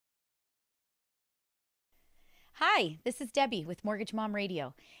Hi, this is Debbie with Mortgage Mom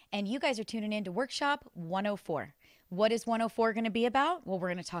Radio, and you guys are tuning in to Workshop 104. What is 104 going to be about? Well, we're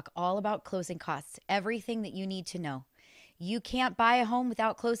going to talk all about closing costs, everything that you need to know. You can't buy a home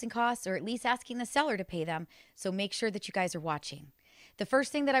without closing costs, or at least asking the seller to pay them, so make sure that you guys are watching. The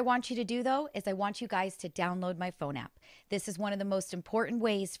first thing that I want you to do, though, is I want you guys to download my phone app. This is one of the most important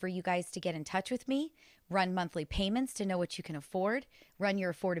ways for you guys to get in touch with me, run monthly payments to know what you can afford, run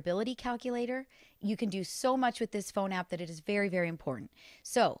your affordability calculator. You can do so much with this phone app that it is very, very important.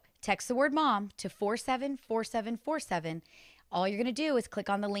 So text the word MOM to 474747. All you're going to do is click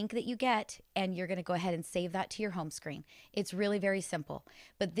on the link that you get, and you're going to go ahead and save that to your home screen. It's really very simple.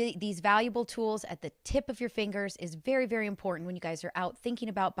 But these valuable tools at the tip of your fingers is very, very important when you guys are out thinking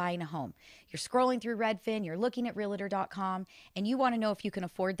about buying a home. You're scrolling through Redfin, you're looking at Realtor.com, and you want to know if you can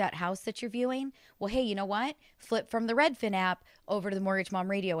afford that house that you're viewing. Well, hey, you know what? Flip from the Redfin app over to the Mortgage Mom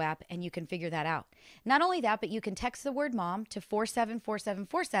Radio app, and you can figure that out. Not only that, but you can text the word MOM to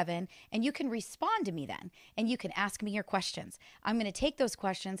 474747, and you can respond to me then, and you can ask me your questions. I'm going to take those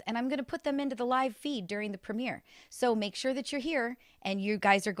questions and I'm going to put them into the live feed during the premiere. So make sure that you're here and you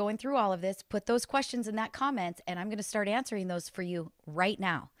guys are going through all of this. Put those questions in that comments and I'm going to start answering those for you right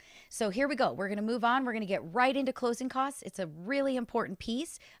now. So here we go. We're going to move on. We're going to get right into closing costs. It's a really important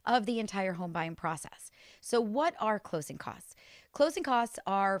piece of the entire home buying process. So what are closing costs? Closing costs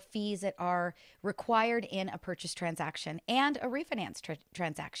are fees that are required in a purchase transaction and a refinance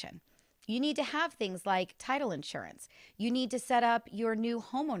transaction. You need to have things like title insurance. You need to set up your new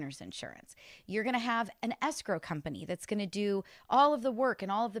homeowner's insurance. You're going to have an escrow company that's going to do all of the work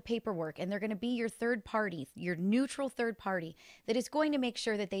and all of the paperwork, and they're going to be your third party, your neutral third party that is going to make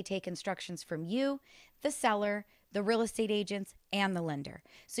sure that they take instructions from you, the seller, the real estate agents, and the lender.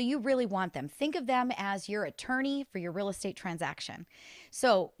 So you really want them. Think of them as your attorney for your real estate transaction.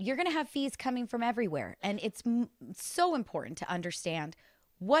 So you're going to have fees coming from everywhere, and it's so important to understand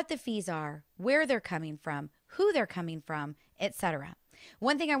what the fees are, where they're coming from, who they're coming from, etc.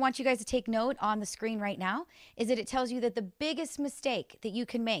 One thing I want you guys to take note on the screen right now is that it tells you that the biggest mistake that you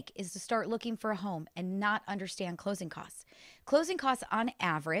can make is to start looking for a home and not understand closing costs. Closing costs on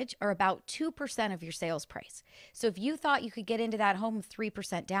average are about 2% of your sales price. So if you thought you could get into that home with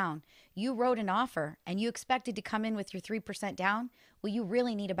 3% down, you wrote an offer and you expected to come in with your 3% down, well, you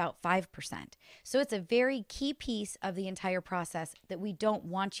really need about 5%. So it's a very key piece of the entire process that we don't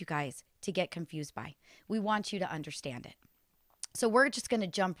want you guys to get confused by. We want you to understand it. So we're just going to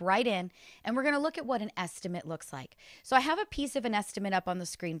jump right in and we're going to look at what an estimate looks like. So I have a piece of an estimate up on the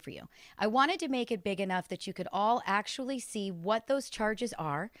screen for you. I wanted to make it big enough that you could all actually see what those charges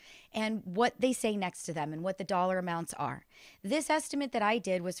are and what they say next to them and what the dollar amounts are. This estimate that I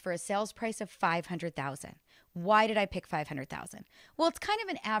did was for a sales price of $500,000. Why did I pick $500,000? Well, it's kind of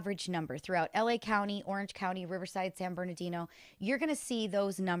an average number throughout LA County, Orange County, Riverside, San Bernardino. You're going to see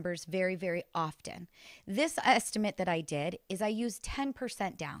those numbers very, very often. This estimate that I did is I used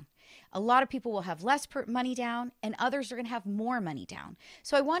 10% down. A lot of people will have less money down and others are going to have more money down.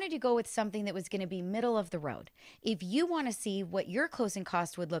 So I wanted to go with something that was going to be middle of the road. If you want to see what your closing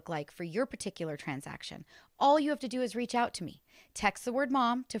cost would look like for your particular transaction, all you have to do is reach out to me. Text the word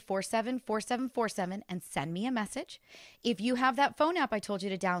MOM to 474747 and send me a message. If you have that phone app I told you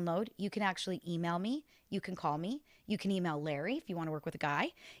to download, you can actually email me. You can call me. You can email Larry if you want to work with a guy.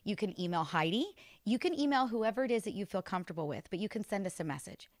 You can email Heidi. You can email whoever it is that you feel comfortable with, but you can send us a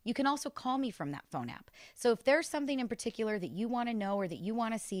message. You can also call me from that phone app. So if there's something in particular that you want to know or that you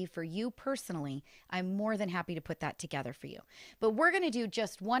want to see for you personally, I'm more than happy to put that together for you. But we're going to do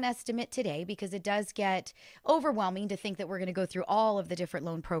just one estimate today because it does get overwhelming to think that we're going to go through all of the different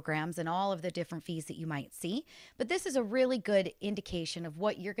loan programs and all of the different fees that you might see. But this is a really good indication of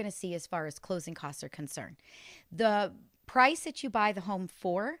what you're going to see as far as closing costs are concerned. The price that you buy the home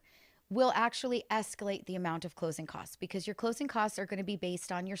for will actually escalate the amount of closing costs because your closing costs are going to be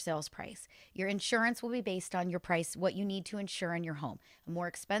based on your sales price. Your insurance will be based on your price, what you need to insure in your home. A more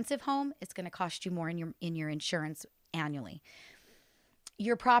expensive home, it's going to cost you more in your insurance annually.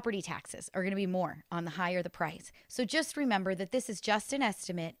 Your property taxes are going to be more on the higher the price. So just remember that this is just an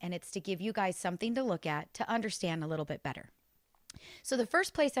estimate and it's to give you guys something to look at to understand a little bit better. So the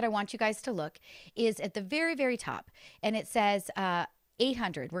first place that I want you guys to look is at the very, very top, and it says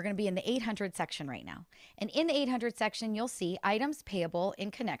 800. We're going to be in the 800 section right now. And in the 800 section, you'll see items payable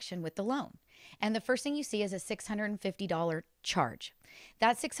in connection with the loan. And the first thing you see is a $650 charge.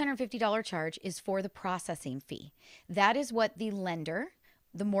 That $650 charge is for the processing fee. That is what the lender,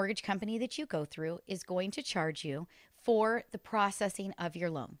 the mortgage company that you go through, is going to charge you for the processing of your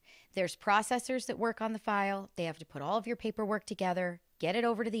loan. There's processors that work on the file. They have to put all of your paperwork together, get it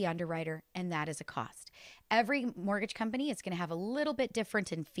over to the underwriter, and that is a cost. Every mortgage company is going to have a little bit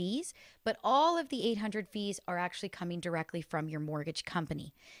different in fees, but all of the 800 fees are actually coming directly from your mortgage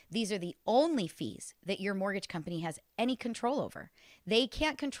company. These are the only fees that your mortgage company has any control over. They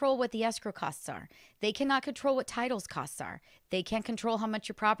can't control what the escrow costs are. They cannot control what titles costs are. They can't control how much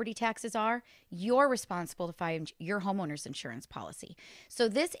your property taxes are. You're responsible to find your homeowner's insurance policy. So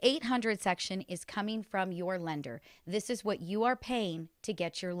this 800 section is coming from your lender. This is what you are paying to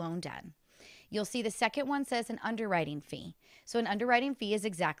get your loan done. You'll see the second one says an underwriting fee. So an underwriting fee is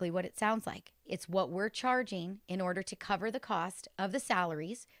exactly what it sounds like. It's what we're charging in order to cover the cost of the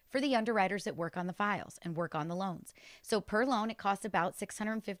salaries for the underwriters that work on the files and work on the loans. So per loan, it costs about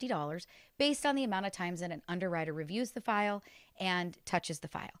 $650 based on the amount of times that an underwriter reviews the file and touches the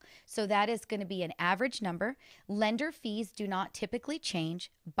file. So that is going to be an average number. Lender fees do not typically change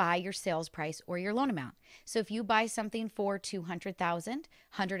by your sales price or your loan amount. So if you buy something for $200,000,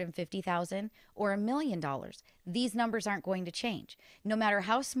 $150,000, or $1 million, these numbers aren't going to change. No matter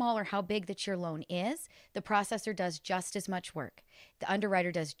how small or how big that your loan is, the processor does just as much work. The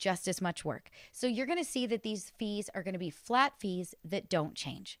underwriter does just as much work. So you're going to see that these fees are going to be flat fees that don't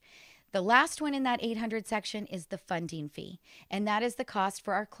change. The last one in that 800 section is the funding fee, and that is the cost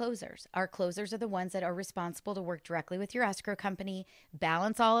for our closers. Our closers are the ones that are responsible to work directly with your escrow company,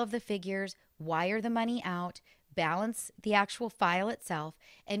 balance all of the figures, wire the money out, balance the actual file itself,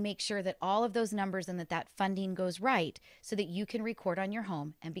 and make sure that all of those numbers and that funding goes right so that you can record on your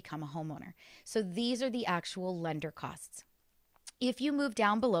home and become a homeowner. So these are the actual lender costs. If you move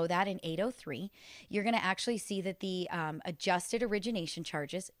down below that in 803, you're going to actually see that the adjusted origination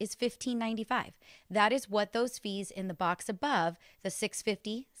charges is $15.95. That is what those fees in the box above, the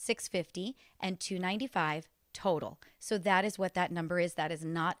 $650, $650, and $295 total. So that is what that number is. That is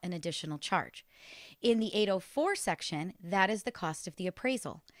not an additional charge. In the 804 section, that is the cost of the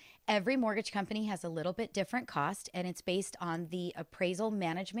appraisal. Every mortgage company has a little bit different cost, and it's based on the appraisal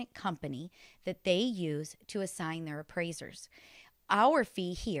management company that they use to assign their appraisers. Our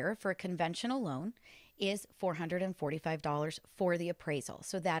fee here for a conventional loan is $445 for the appraisal.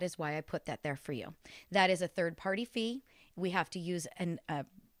 So that is why I put that there for you. That is a third-party fee. We have to use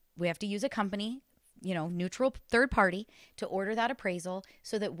a company, neutral third party, to order that appraisal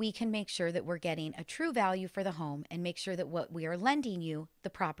so that we can make sure that we're getting a true value for the home and make sure that what we are lending you, the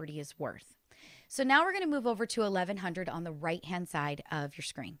property is worth. So now we're going to move over to 1100 on the right-hand side of your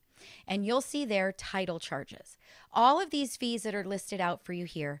screen. And you'll see there title charges. All of these fees that are listed out for you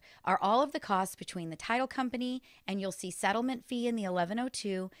here are all of the costs between the title company, and you'll see settlement fee in the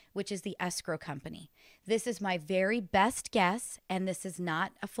 1102, which is the escrow company. This is my very best guess, and this is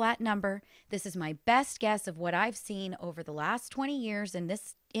not a flat number. This is my best guess of what I've seen over the last 20 years in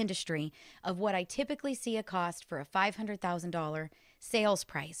this industry of what I typically see a cost for a $500,000 sales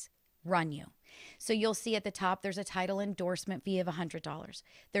price run you. So you'll see at the top, there's a title endorsement fee of $100.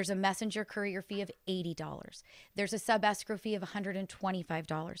 There's a messenger courier fee of $80. There's a sub-escrow fee of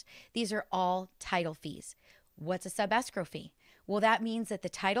 $125. These are all title fees. What's a sub-escrow fee? Well, that means that the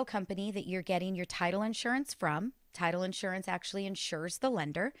title company that you're getting your title insurance from, title insurance actually insures the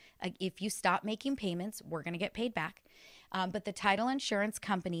lender. If you stop making payments, we're going to get paid back. But the title insurance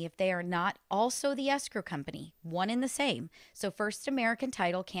company, if they are not also the escrow company, one in the same. So First American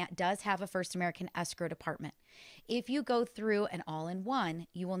Title does have a First American escrow department. If you go through an all-in-one,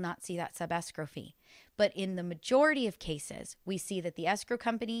 you will not see that sub-escrow fee. But in the majority of cases, we see that the escrow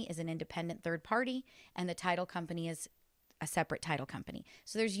company is an independent third party and the title company is a separate title company.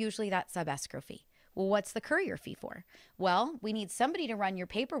 So there's usually that sub-escrow fee. Well, what's the courier fee for? Well, we need somebody to run your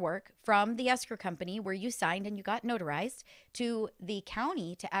paperwork from the escrow company where you signed and you got notarized to the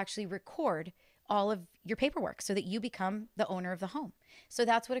county to actually record all of your paperwork so that you become the owner of the home. So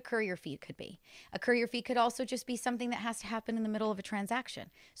that's what a courier fee could be. A courier fee could also just be something that has to happen in the middle of a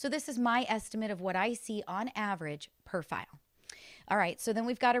transaction. So this is my estimate of what I see on average per file. All right, so then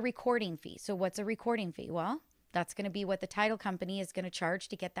we've got a recording fee. So what's a recording fee? Well, that's going to be what the title company is going to charge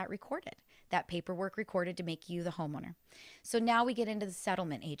to get that recorded, that paperwork recorded to make you the homeowner. So now we get into the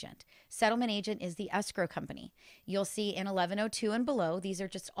settlement agent. Settlement agent is the escrow company. You'll see in 1102 and below, these are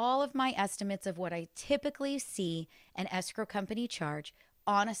just all of my estimates of what I typically see an escrow company charge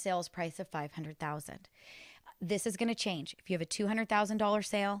on a sales price of $500,000. This is going to change. If you have a $200,000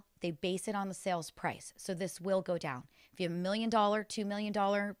 sale, they base it on the sales price. So this will go down. If you have $1 million, $2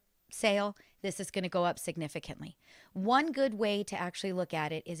 million sale, this is going to go up significantly. One good way to actually look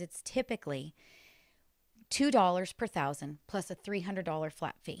at it is it's typically $2 per thousand plus a $300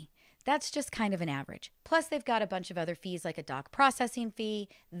 flat fee. That's just kind of an average. Plus, they've got a bunch of other fees like a doc processing fee,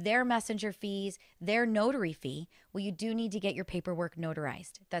 their messenger fees, their notary fee. Well, you do need to get your paperwork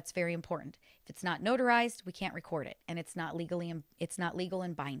notarized. That's very important. If it's not notarized, we can't record it, and it's not legal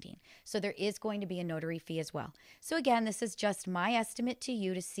and binding. So there is going to be a notary fee as well. So again, this is just my estimate to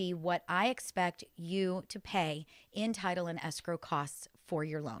you to see what I expect you to pay in title and escrow costs for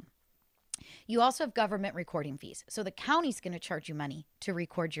your loan. You also have government recording fees. So the county's going to charge you money to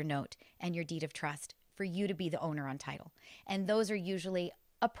record your note and your deed of trust for you to be the owner on title. And those are usually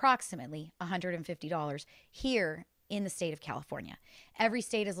approximately $150 here in the state of California. Every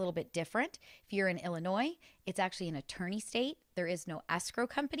state is a little bit different. If you're in Illinois, it's actually an attorney state. There is no escrow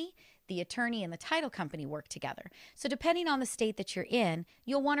company. The attorney and the title company work together. So depending on the state that you're in,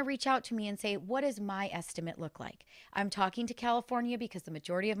 you'll want to reach out to me and say, what does my estimate look like? I'm talking to California because the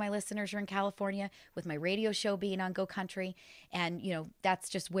majority of my listeners are in California, with my radio show being on Go Country. And, that's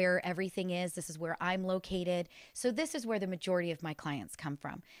just where everything is. This is where I'm located. So this is where the majority of my clients come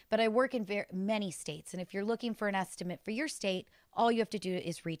from. But I work in many states. And if you're looking for an estimate for your state, all you have to do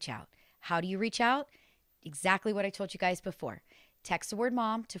is reach out. How do you reach out? Exactly what I told you guys before. Text the word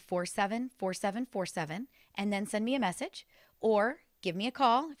mom to 474747 and then send me a message, or give me a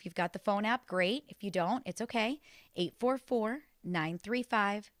call. If you've got the phone app, great. If you don't, it's okay.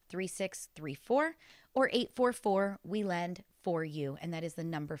 844-935-3634 or 844-WE-LEND-4U, and that is the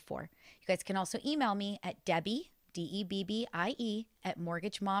number 4. You guys can also email me at Debbie, DEBBIE, at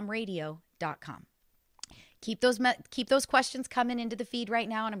mortgagemomradio.com. Keep those questions coming into the feed right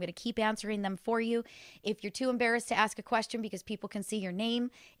now, and I'm going to keep answering them for you. If you're too embarrassed to ask a question because people can see your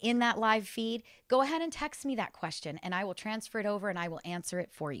name in that live feed, go ahead and text me that question, and I will transfer it over and I will answer it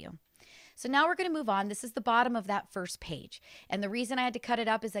for you. So now we're going to move on. This is the bottom of that first page. And the reason I had to cut it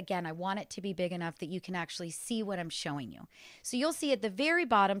up is, again, I want it to be big enough that you can actually see what I'm showing you. So you'll see at the very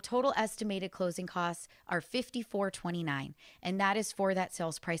bottom, total estimated closing costs are $54.29, and that is for that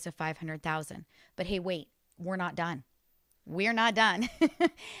sales price of $500,000. But hey, wait. We're not done. We're not done.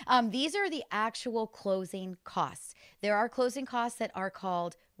 These are the actual closing costs. There are closing costs that are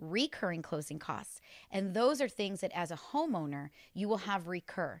called recurring closing costs. And those are things that as a homeowner, you will have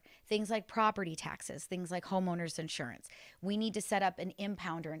recur. Things like property taxes, things like homeowner's insurance. We need to set up an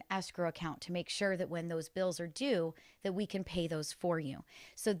impound or an escrow account to make sure that when those bills are due, that we can pay those for you.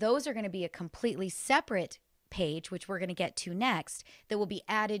 So those are going to be a completely separate page, which we're going to get to next, that will be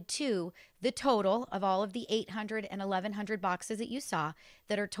added to the total of all of the 800 and 1100 boxes that you saw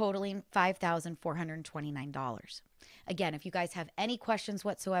that are totaling $5,429. Again, if you guys have any questions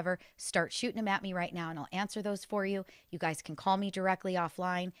whatsoever, start shooting them at me right now and I'll answer those for you. You guys can call me directly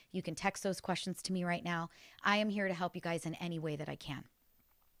offline. You can text those questions to me right now. I am here to help you guys in any way that I can.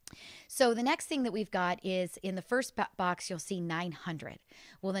 So the next thing that we've got is in the first box, you'll see 900.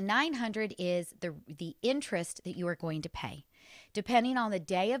 Well, the 900 is the interest that you are going to pay. Depending on the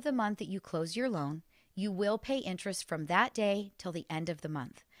day of the month that you close your loan, you will pay interest from that day till the end of the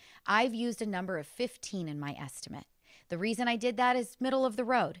month. I've used a number of 15 in my estimate. The reason I did that is middle of the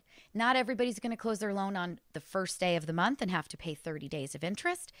road. Not everybody's going to close their loan on the first day of the month and have to pay 30 days of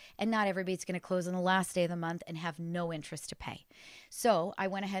interest. And not everybody's going to close on the last day of the month and have no interest to pay. So I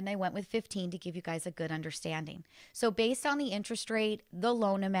went ahead and I went with 15 to give you guys a good understanding. So based on the interest rate, the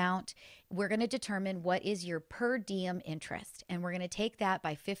loan amount, we're going to determine what is your per diem interest. And we're going to take that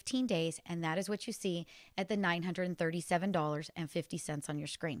by 15 days. And that is what you see at the $937.50 on your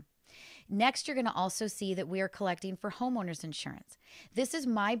screen. Next, you're going to also see that we are collecting for homeowners insurance. This is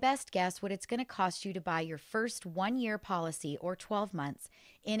my best guess what it's going to cost you to buy your first 1-year policy or 12 months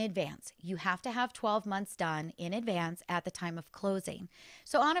in advance. You have to have 12 months done in advance at the time of closing.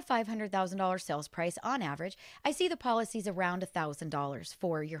 So on a $500,000 sales price, on average, I see the policies around $1,000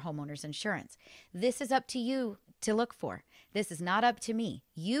 for your homeowners insurance. This is up to you to look for. This is not up to me.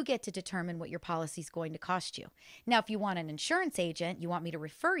 You get to determine what your policy is going to cost you. Now, if you want an insurance agent, you want me to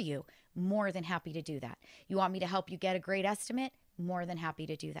refer you, more than happy to do that. You want me to help you get a great estimate? More than happy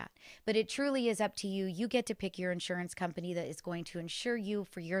to do that. But it truly is up to you. You get to pick your insurance company that is going to insure you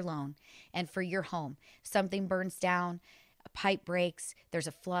for your loan and for your home. If something burns down, a pipe breaks, there's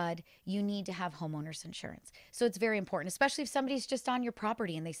a flood, you need to have homeowners insurance. So it's very important, especially if somebody's just on your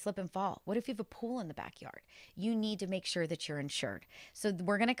property and they slip and fall. What if you have a pool in the backyard? You need to make sure that you're insured. So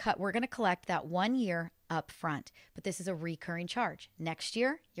we're going to collect that 1 year up front, but this is a recurring charge. Next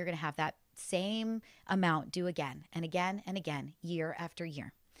year, you're going to have that same amount due again and again and again, year after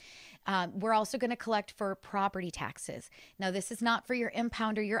year. We're also going to collect for property taxes. Now, this is not for your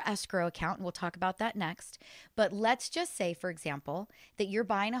impound or your escrow account, and we'll talk about that next. But let's just say, for example, that you're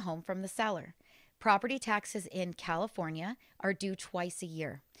buying a home from the seller. Property taxes in California are due twice a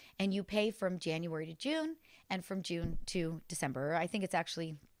year, and you pay from January to June and from June to December. I think it's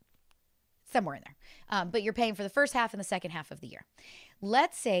actually somewhere in there. But you're paying for the first half and the second half of the year.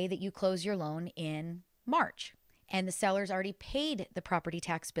 Let's say that you close your loan in March and the seller's already paid the property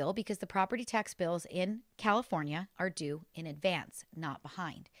tax bill, because the property tax bills in California are due in advance, not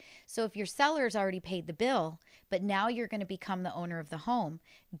behind. So if your seller's already paid the bill, but now you're going to become the owner of the home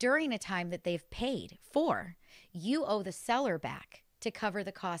during a time that they've paid for, you owe the seller back to cover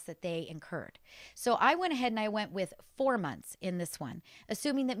the costs that they incurred. So I went ahead and I went with 4 months in this one,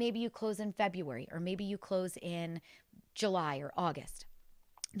 assuming that maybe you close in February or maybe you close in July or August.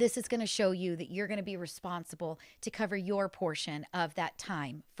 This is going to show you that you're going to be responsible to cover your portion of that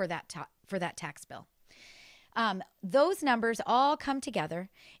time for that tax bill. Those numbers all come together,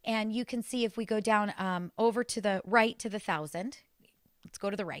 and you can see if we go down over to the right to the 1,000. Let's go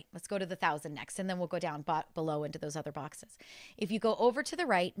to the right. Let's go to the 1,000 next, and then we'll go down below into those other boxes. If you go over to the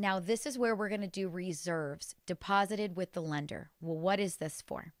right, now this is where we're going to do reserves deposited with the lender. Well, what is this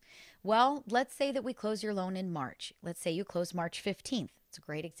for? Well, let's say that we close your loan in March. Let's say you close March 15th. It's a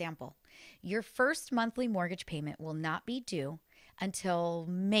great example. Your first monthly mortgage payment will not be due until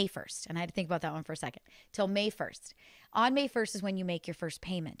May 1st. And I had to think about that one for a second. Till May 1st. On May 1st is when you make your first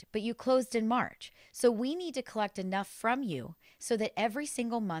payment, but you closed in March. So we need to collect enough from you so that every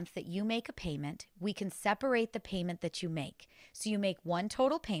single month that you make a payment, we can separate the payment that you make. So you make one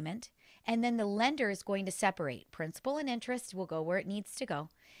total payment, and then the lender is going to separate. Principal and interest will go where it needs to go.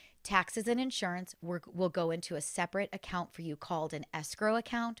 Taxes and insurance will go into a separate account for you called an escrow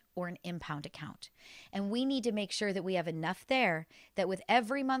account or an impound account. And we need to make sure that we have enough there that with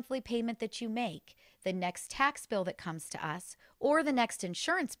every monthly payment that you make, the next tax bill that comes to us or the next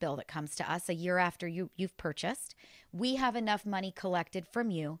insurance bill that comes to us a year after you've purchased, we have enough money collected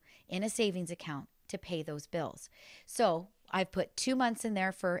from you in a savings account to pay those bills. So I've put 2 months in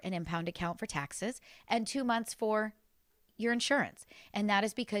there for an impound account for taxes and 2 months for your insurance. And that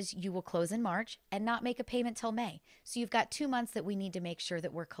is because you will close in March and not make a payment till May. So you've got 2 months that we need to make sure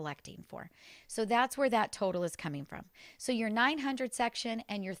that we're collecting for. So that's where that total is coming from. So your 900 section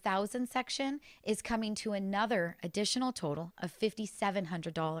and your 1,000 section is coming to another additional total of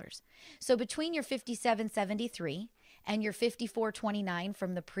 $5,700. So between your $5,773 and your $5,429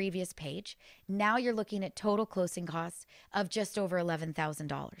 from the previous page, now you're looking at total closing costs of just over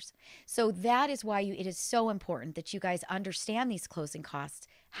 $11,000. So that is why it is so important that you guys understand these closing costs.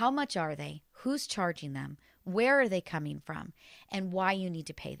 How much are they? Who's charging them? Where are they coming from? And why you need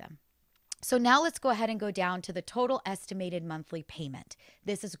to pay them. So now let's go ahead and go down to the total estimated monthly payment.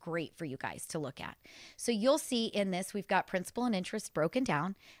 This is great for you guys to look at. So you'll see in this, we've got principal and interest broken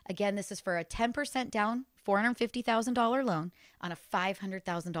down. Again, this is for a 10% down, $450,000 loan on a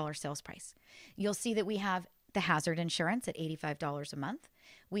 $500,000 sales price. You'll see that we have the hazard insurance at $85 a month.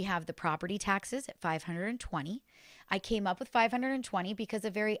 We have the property taxes at $520. I came up with $520 because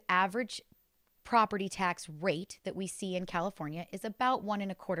a very average property tax rate that we see in California is about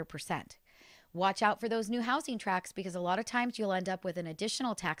 1.25%. Watch out for those new housing tracks, because a lot of times you'll end up with an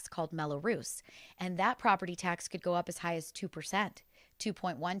additional tax called Mello-Roos, and that property tax could go up as high as 2%, 2.1,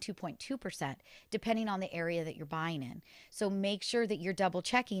 2.2%, depending on the area that you're buying in. So make sure that you're double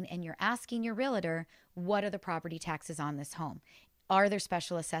checking and you're asking your realtor, what are the property taxes on this home? Are there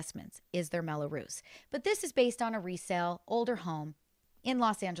special assessments? Is there Mello-Roos? But this is based on a resale, older home in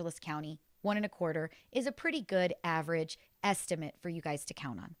Los Angeles County. 1.25 is a pretty good average estimate for you guys to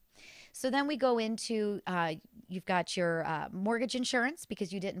count on. So then we go into, you've got your mortgage insurance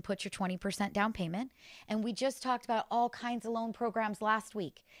because you didn't put your 20% down payment. And we just talked about all kinds of loan programs last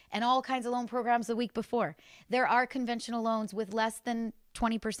week and all kinds of loan programs the week before. There are conventional loans with less than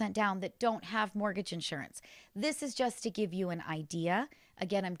 20% down that don't have mortgage insurance. This is just to give you an idea.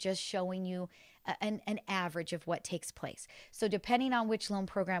 Again, I'm just showing you an average of what takes place. So depending on which loan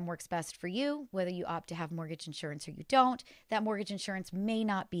program works best for you, whether you opt to have mortgage insurance or you don't, that mortgage insurance may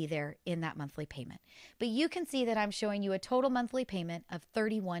not be there in that monthly payment. But you can see that I'm showing you a total monthly payment of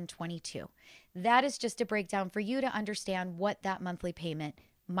 $31.22. That is just a breakdown for you to understand what that monthly payment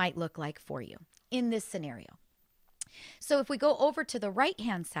might look like for you in this scenario. So if we go over to the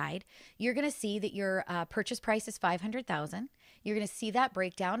right-hand side, you're going to see that your purchase price is $500,000. You're going to see that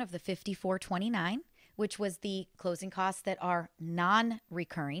breakdown of the $5,429, which was the closing costs that are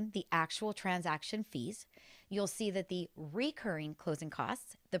non-recurring, the actual transaction fees. You'll see that the recurring closing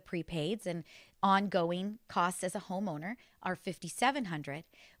costs, the prepaids and ongoing costs as a homeowner, are $5,700,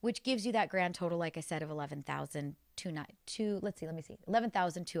 which gives you that grand total, like I said, of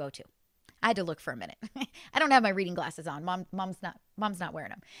 $11,202. I had to look for a minute. I don't have my reading glasses on. Mom's Mom's not wearing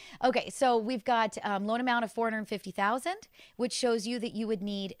them. Okay, so we've got loan amount of $450,000, which shows you that you would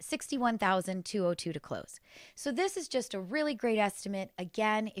need $61,202 to close. So this is just a really great estimate.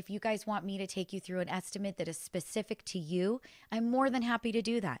 Again, if you guys want me to take you through an estimate that is specific to you, I'm more than happy to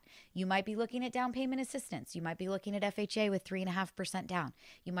do that. You might be looking at down payment assistance. You might be looking at FHA with 3.5% down.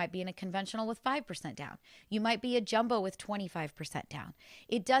 You might be in a conventional with 5% down. You might be a jumbo with 25% down.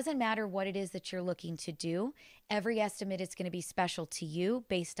 It doesn't matter what it is that you're looking to do. Every estimate is going to be special to you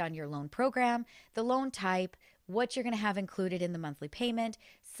based on your loan program, the loan type, what you're going to have included in the monthly payment.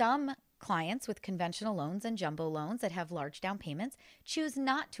 Some clients with conventional loans and jumbo loans that have large down payments choose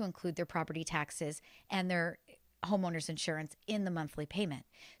not to include their property taxes and their homeowner's insurance in the monthly payment.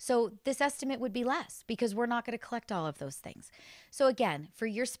 So this estimate would be less because we're not going to collect all of those things. So again, for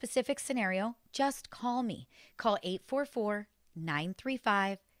your specific scenario, just call me. Call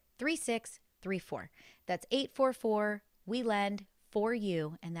 844-935-3634. That's 844 we lend for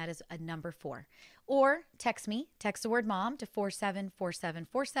you, and that is a number 4. Or text me, text the word mom to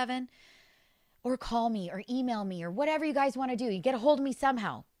 474747, or call me or email me or whatever you guys want to do. You get a hold of me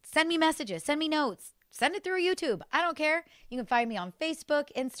somehow. Send me messages, send me notes, send it through YouTube. I don't care. You can find me on Facebook,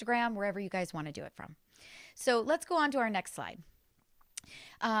 Instagram, wherever you guys want to do it from. So let's go on to our next slide.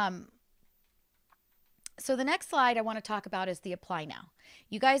 So the next slide I want to talk about is the apply now.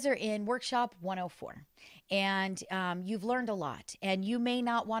 You guys are in workshop 104 and you've learned a lot, and you may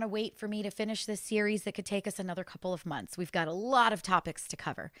not want to wait for me to finish this series that could take us another couple of months. We've got a lot of topics to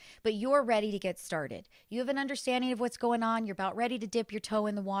cover, but you're ready to get started. You have an understanding of what's going on. You're about ready to dip your toe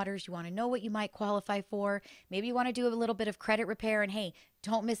in the waters. You want to know what you might qualify for. Maybe you want to do a little bit of credit repair, and hey,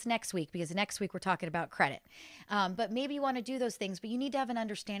 don't miss next week because next week we're talking about credit. But maybe you want to do those things, but you need to have an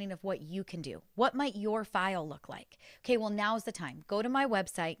understanding of what you can do. What might your file look like? Okay, well, now's the time. Go to my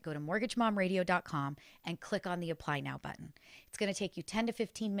website, go to mortgagemomradio.com and click on the Apply Now button. It's going to take you 10 to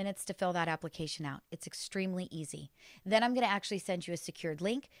 15 minutes to fill that application out. It's extremely easy. Then I'm going to actually send you a secured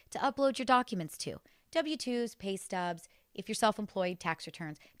link to upload your documents to. W-2s, pay stubs, if you're self-employed, tax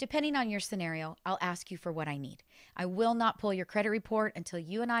returns. Depending on your scenario, I'll ask you for what I need. I will not pull your credit report until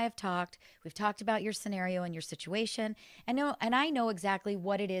you and I have talked. We've talked about your scenario and your situation, and I know exactly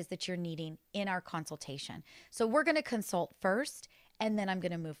what it is that you're needing in our consultation. So we're going to consult first, and then I'm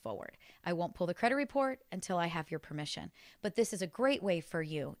going to move forward. I won't pull the credit report until I have your permission. But this is a great way for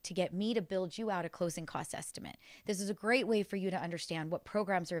you to get me to build you out a closing cost estimate. This is a great way for you to understand what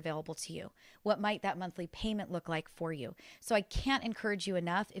programs are available to you. What might that monthly payment look like for you? So I can't encourage you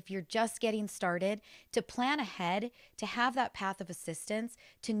enough, if you're just getting started, to plan ahead, to have that path of assistance,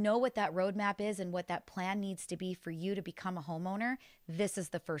 to know what that roadmap is and what that plan needs to be for you to become a homeowner. This is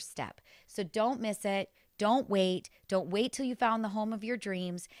the first step. So don't miss it. Don't wait. Don't wait till you found the home of your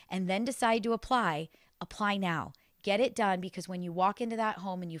dreams and then decide to apply. Apply now. Get it done, because when you walk into that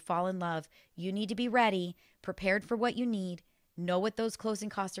home and you fall in love, you need to be ready, prepared for what you need, know what those closing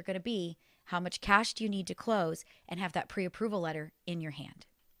costs are going to be, how much cash do you need to close, and have that pre-approval letter in your hand.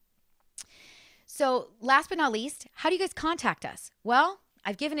 So last but not least, how do you guys contact us? Well,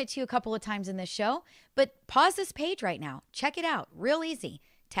 I've given it to you a couple of times in this show, but pause this page right now. Check it out. Real easy.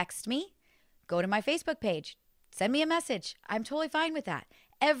 Text me. Go to my Facebook page. Send me a message. I'm totally fine with that.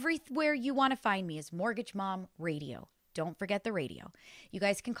 Everywhere you want to find me is Mortgage Mom Radio. Don't forget the radio. You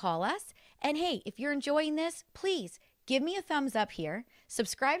guys can call us. And hey, if you're enjoying this, please give me a thumbs up here.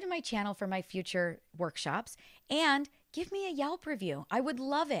 Subscribe to my channel for my future workshops. And give me a Yelp review. I would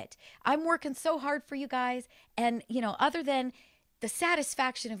love it. I'm working so hard for you guys. And, other than the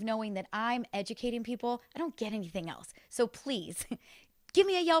satisfaction of knowing that I'm educating people, I don't get anything else. So please, give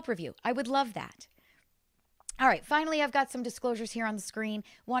me a Yelp review. I would love that. All right, finally, I've got some disclosures here on the screen.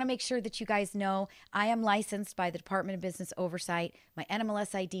 Want to make sure that you guys know I am licensed by the Department of Business Oversight. My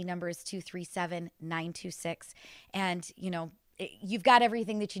NMLS ID number is 237926. And, you've got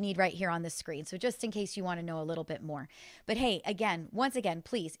everything that you need right here on the screen. So just in case you want to know a little bit more. But hey, once again,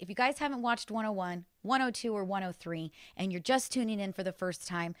 please, if you guys haven't watched 101, 102, or 103, and you're just tuning in for the first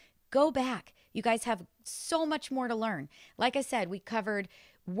time, go back. You guys have so much more to learn. Like I said, we covered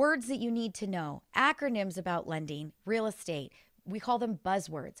words that you need to know, acronyms about lending, real estate. We call them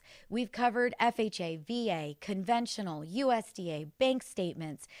buzzwords. We've covered FHA, VA, conventional, USDA, bank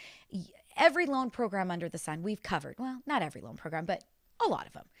statements, every loan program under the sun we've covered. Well, not every loan program, but a lot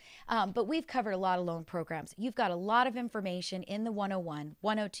of them. But we've covered a lot of loan programs. You've got a lot of information in the 101,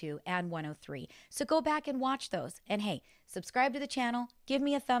 102, and 103. So go back and watch those. And hey, subscribe to the channel. Give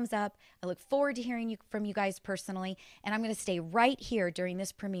me a thumbs up. I look forward to hearing from you guys personally. And I'm going to stay right here during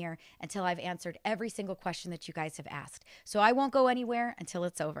this premiere until I've answered every single question that you guys have asked. So I won't go anywhere until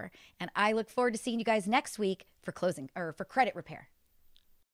it's over. And I look forward to seeing you guys next week for credit repair.